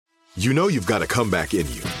You know you've got a comeback in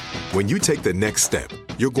you. When you take the next step,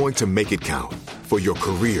 you're going to make it count. For your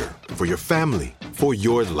career, for your family, for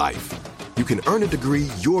your life. You can earn a degree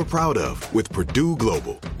you're proud of with Purdue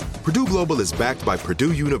Global. Purdue Global is backed by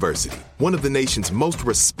Purdue University, one of the nation's most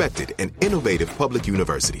respected and innovative public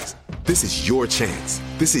universities. This is your chance.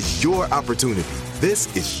 This is your opportunity.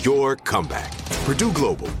 This is your comeback. Purdue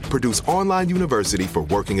Global, Purdue's online university for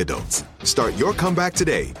working adults. Start your comeback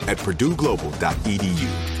today at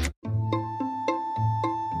purdueglobal.edu.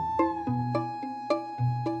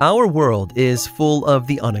 Our world is full of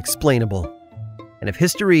the unexplainable. And if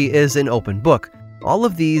history is an open book, all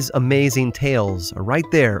of these amazing tales are right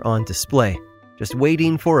there on display, just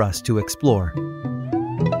waiting for us to explore.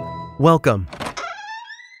 Welcome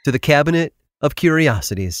to the Cabinet of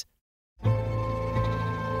Curiosities.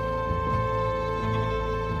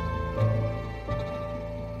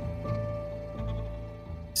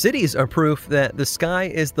 Cities are proof that the sky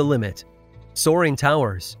is the limit. Soaring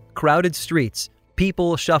towers, crowded streets,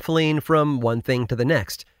 people shuffling from one thing to the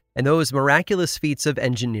next, and those miraculous feats of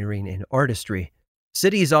engineering and artistry.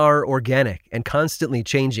 Cities are organic and constantly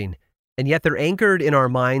changing, and yet they're anchored in our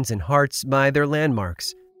minds and hearts by their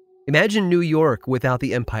landmarks. Imagine New York without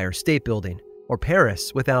the Empire State Building, or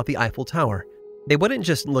Paris without the Eiffel Tower. They wouldn't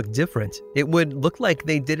just look different, it would look like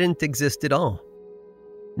they didn't exist at all.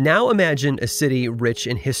 Now imagine a city rich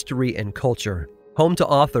in history and culture, home to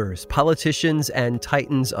authors, politicians, and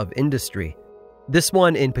titans of industry. This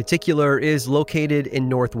one in particular is located in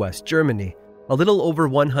northwest Germany, a little over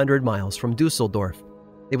 100 miles from Dusseldorf.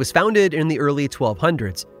 It was founded in the early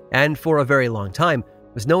 1200s, and for a very long time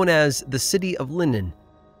was known as the City of Linen.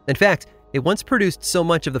 In fact, it once produced so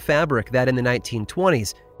much of the fabric that in the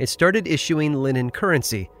 1920s, it started issuing linen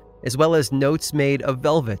currency, as well as notes made of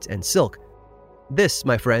velvet and silk. This,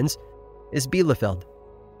 my friends, is Bielefeld.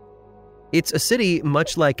 It's a city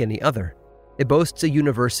much like any other. It boasts a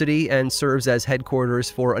university and serves as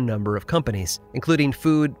headquarters for a number of companies, including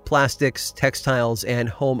food, plastics, textiles, and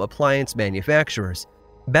home appliance manufacturers.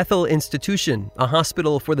 Bethel Institution, a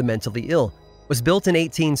hospital for the mentally ill, was built in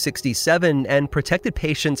 1867 and protected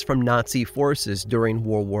patients from Nazi forces during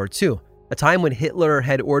World War II, a time when Hitler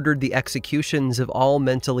had ordered the executions of all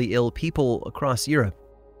mentally ill people across Europe.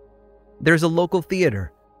 There's a local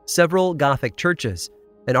theater, several Gothic churches,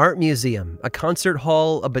 an art museum, a concert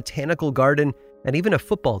hall, a botanical garden, and even a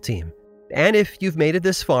football team. And if you've made it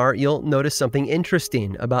this far, you'll notice something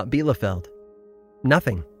interesting about Bielefeld.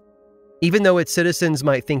 Nothing. Even though its citizens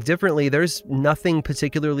might think differently, there's nothing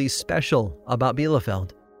particularly special about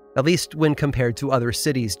Bielefeld, at least when compared to other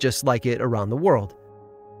cities just like it around the world.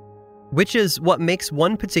 Which is what makes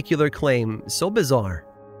one particular claim so bizarre.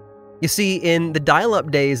 You see, in the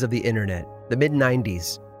dial-up days of the internet, the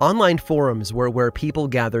mid-90s, online forums were where people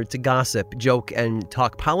gathered to gossip, joke, and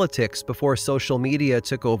talk politics before social media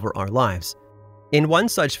took over our lives. In one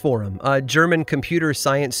such forum, a German computer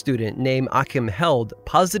science student named Achim Held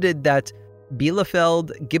posited that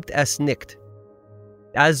Bielefeld gibt es nicht.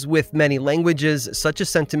 As with many languages, such a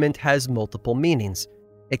sentiment has multiple meanings.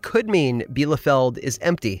 It could mean Bielefeld is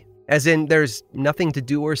empty, as in there's nothing to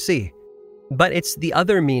do or see. But it's the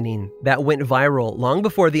other meaning that went viral long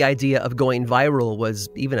before the idea of going viral was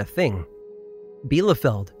even a thing.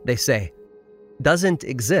 Bielefeld, they say, doesn't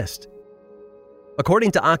exist.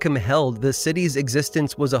 According to Achim Held, the city's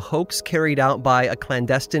existence was a hoax carried out by a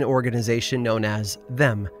clandestine organization known as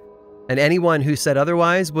Them, and anyone who said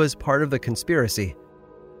otherwise was part of the conspiracy.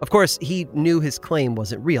 Of course, he knew his claim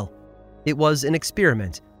wasn't real. It was an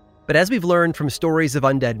experiment. But as we've learned from stories of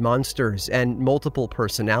undead monsters and multiple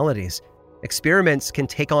personalities, experiments can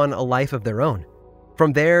take on a life of their own.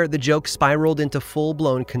 From there, the joke spiraled into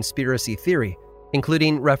full-blown conspiracy theory,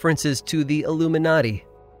 including references to the Illuminati.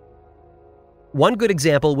 One good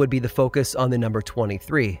example would be the focus on the number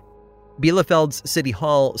 23. Bielefeld's City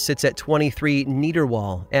Hall sits at 23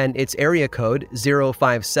 Niederwall, and its area code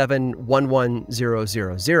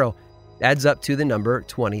 057-11000 adds up to the number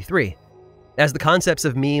 23. As the concepts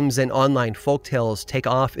of memes and online folktales take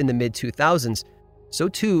off in the mid-2000s, so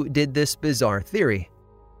too did this bizarre theory.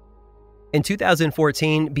 In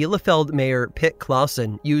 2014, Bielefeld Mayor Pitt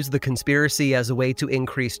Clausen used the conspiracy as a way to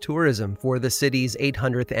increase tourism for the city's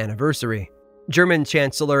 800th anniversary. German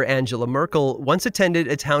Chancellor Angela Merkel once attended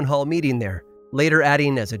a town hall meeting there, later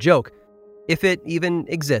adding as a joke, if it even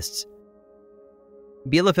exists.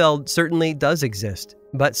 Bielefeld certainly does exist,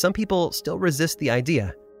 but some people still resist the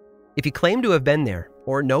idea. If you claim to have been there,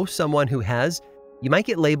 or know someone who has, you might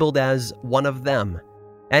get labeled as one of them.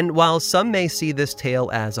 And while some may see this tale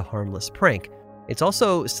as a harmless prank, it's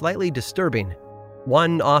also slightly disturbing.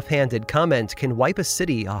 One offhanded comment can wipe a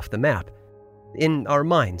city off the map. in our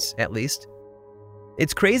minds at least.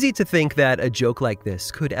 It's crazy to think that a joke like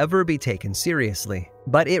this could ever be taken seriously,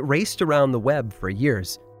 but it raced around the web for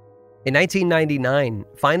years. In 1999,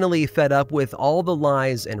 finally fed up with all the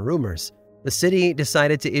lies and rumors, the city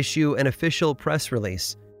decided to issue an official press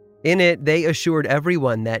release. In it, they assured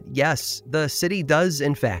everyone that yes, the city does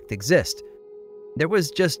in fact exist. There was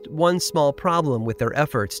just one small problem with their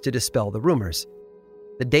efforts to dispel the rumors.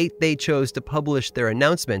 The date they chose to publish their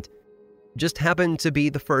announcement just happened to be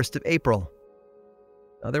the 1st of April,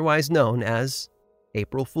 otherwise known as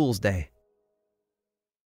April Fool's Day.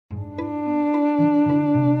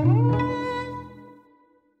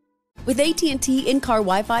 With AT&T in-car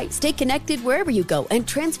Wi-Fi, stay connected wherever you go and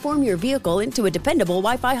transform your vehicle into a dependable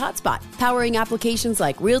Wi-Fi hotspot. Powering applications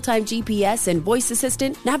like real-time GPS and voice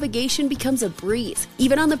assistant, navigation becomes a breeze.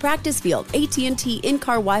 Even on the practice field, AT&T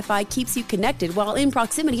in-car Wi-Fi keeps you connected while in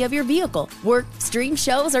proximity of your vehicle. Work, stream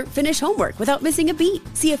shows, or finish homework without missing a beat.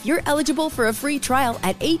 See if you're eligible for a free trial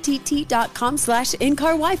at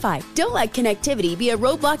att.com/in-car Wi-Fi. Don't let connectivity be a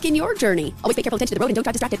roadblock in your journey. Always pay careful attention to the road and don't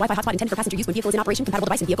drive distracted. Wi-Fi hotspot intended for passenger use when vehicle is in operation. Compatible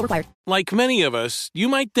device and vehicle required. Like many of us, you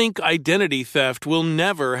might think identity theft will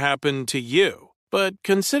never happen to you. But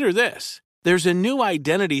consider this. There's a new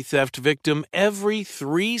identity theft victim every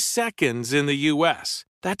 3 seconds in the U.S.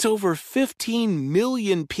 That's over 15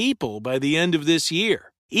 million people by the end of this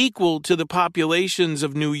year, equal to the populations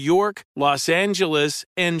of New York, Los Angeles,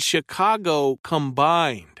 and Chicago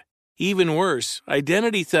combined. Even worse,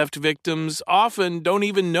 identity theft victims often don't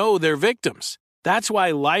even know they're victims. That's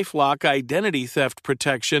why LifeLock Identity Theft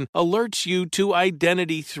Protection alerts you to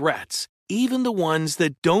identity threats, even the ones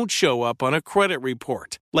that don't show up on a credit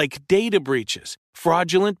report, like data breaches,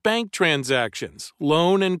 fraudulent bank transactions,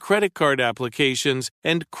 loan and credit card applications,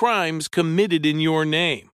 and crimes committed in your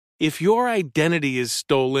name. If your identity is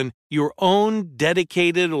stolen, your own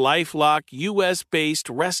dedicated LifeLock US-based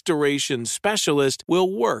restoration specialist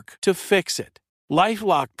will work to fix it.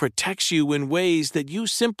 LifeLock protects you in ways that you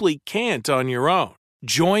simply can't on your own.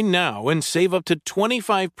 Join now and save up to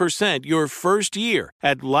 25% your first year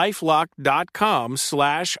at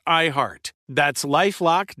LifeLock.com/iHeart. That's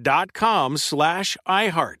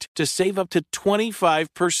LifeLock.com/iHeart to save up to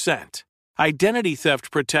 25%. Identity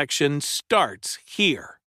theft protection starts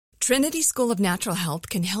here. Trinity School of Natural Health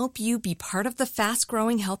can help you be part of the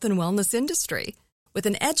fast-growing health and wellness industry. With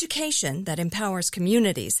an education that empowers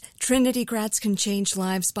communities, Trinity grads can change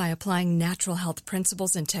lives by applying natural health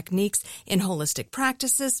principles and techniques in holistic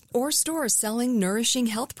practices or stores selling nourishing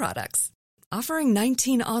health products. Offering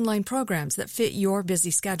 19 online programs that fit your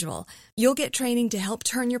busy schedule, you'll get training to help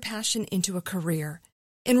turn your passion into a career.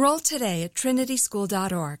 Enroll today at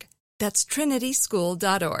trinityschool.org. That's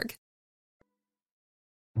trinityschool.org.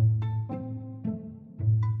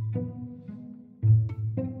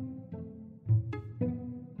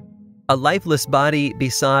 A lifeless body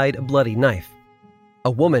beside a bloody knife.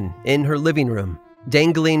 A woman in her living room,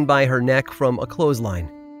 dangling by her neck from a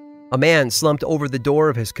clothesline. A man slumped over the door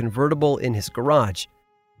of his convertible in his garage.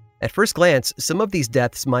 At first glance, some of these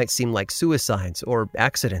deaths might seem like suicides or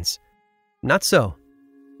accidents. Not so.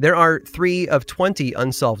 There are 3 of 20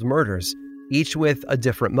 unsolved murders, each with a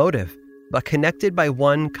different motive, but connected by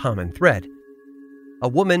one common thread. A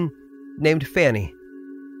woman named Fanny.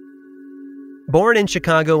 Born in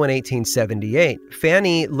Chicago in 1878,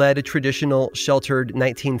 Fanny led a traditional, sheltered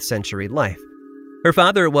 19th century life. Her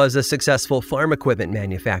father was a successful farm equipment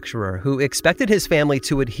manufacturer who expected his family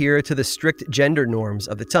to adhere to the strict gender norms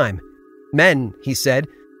of the time. Men, he said,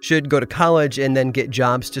 should go to college and then get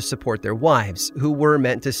jobs to support their wives, who were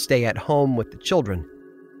meant to stay at home with the children.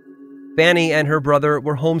 Fanny and her brother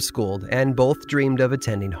were homeschooled and both dreamed of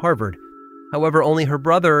attending Harvard. However, only her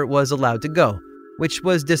brother was allowed to go, which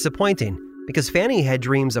was disappointing because Fanny had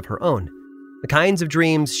dreams of her own, the kinds of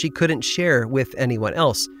dreams she couldn't share with anyone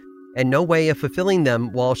else, and no way of fulfilling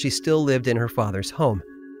them while she still lived in her father's home.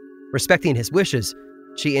 Respecting his wishes,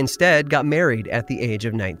 she instead got married at the age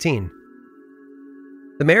of 19.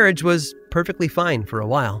 The marriage was perfectly fine for a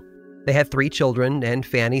while. They had 3 children, and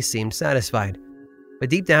Fanny seemed satisfied. But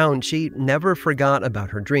deep down, she never forgot about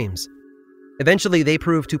her dreams. Eventually, they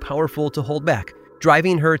proved too powerful to hold back,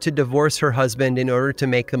 driving her to divorce her husband in order to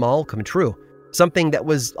make them all come true, something that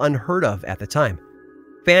was unheard of at the time.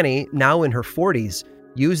 Fanny, now in her 40s,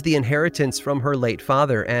 used the inheritance from her late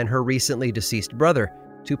father and her recently deceased brother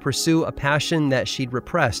to pursue a passion that she'd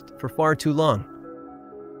repressed for far too long: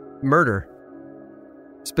 murder.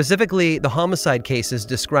 Specifically, the homicide cases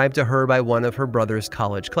described to her by one of her brother's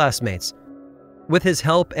college classmates. With his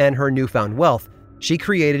help and her newfound wealth, she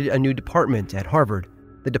created a new department at Harvard,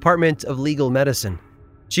 the Department of Legal Medicine.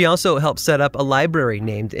 She also helped set up a library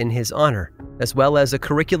named in his honor, as well as a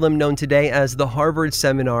curriculum known today as the Harvard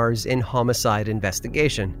Seminars in Homicide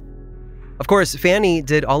Investigation. Of course, Fanny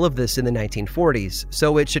did all of this in the 1940s,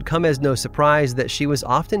 so it should come as no surprise that she was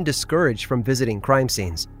often discouraged from visiting crime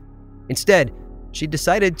scenes. Instead, she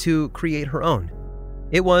decided to create her own.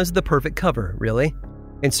 It was the perfect cover, really,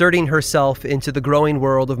 inserting herself into the growing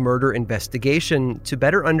world of murder investigation to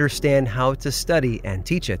better understand how to study and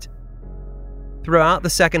teach it. Throughout the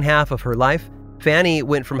second half of her life, Fanny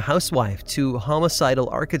went from housewife to homicidal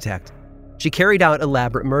architect. She carried out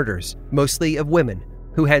elaborate murders, mostly of women,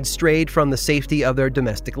 who had strayed from the safety of their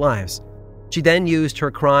domestic lives. She then used her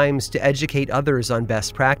crimes to educate others on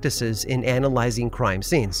best practices in analyzing crime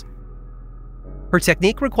scenes. Her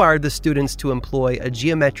technique required the students to employ a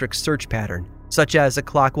geometric search pattern, such as a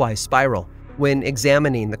clockwise spiral, when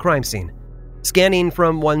examining the crime scene. Scanning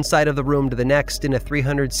from one side of the room to the next in a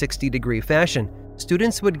 360-degree fashion,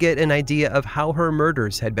 students would get an idea of how her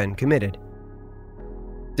murders had been committed.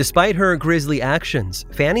 Despite her grisly actions,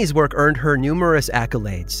 Fanny's work earned her numerous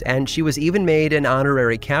accolades, and she was even made an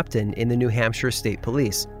honorary captain in the New Hampshire State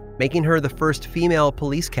Police, making her the first female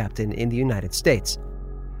police captain in the United States.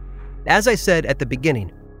 As I said at the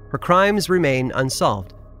beginning, her crimes remain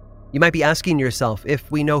unsolved. You might be asking yourself,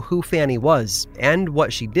 if we know who Fanny was and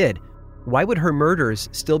what she did, why would her murders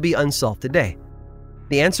still be unsolved today?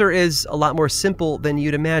 The answer is a lot more simple than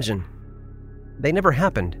you'd imagine. They never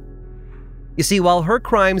happened. You see, while her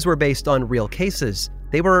crimes were based on real cases,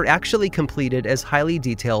 they were actually completed as highly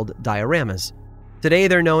detailed dioramas. Today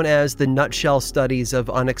they're known as the nutshell studies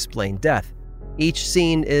of unexplained death. Each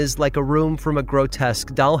scene is like a room from a grotesque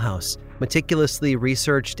dollhouse, meticulously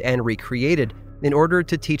researched and recreated in order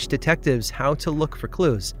to teach detectives how to look for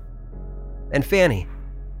clues. And Fanny,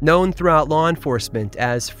 known throughout law enforcement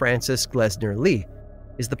as Frances Glessner Lee,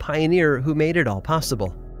 is the pioneer who made it all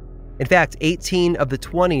possible. In fact, 18 of the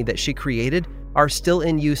 20 that she created are still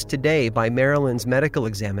in use today by Maryland's medical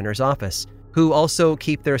examiner's office, who also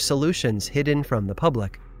keep their solutions hidden from the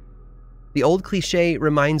public. The old cliche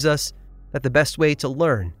reminds us that the best way to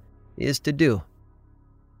learn is to do.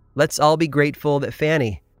 Let's all be grateful that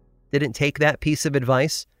Fanny didn't take that piece of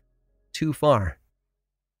advice too far.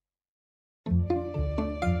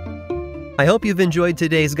 I hope you've enjoyed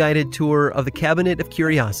today's guided tour of the Cabinet of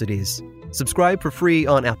Curiosities. Subscribe for free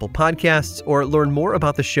on Apple Podcasts or learn more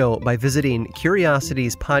about the show by visiting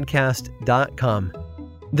curiositiespodcast.com.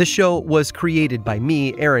 This show was created by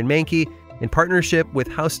me, Aaron Mahnke, in partnership with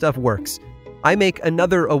How Stuff Works. I make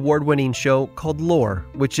another award-winning show called Lore,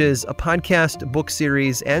 which is a podcast, book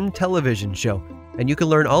series, and television show, and you can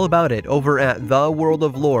learn all about it over at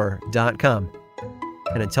theworldoflore.com.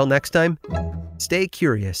 And until next time, stay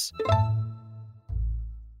curious.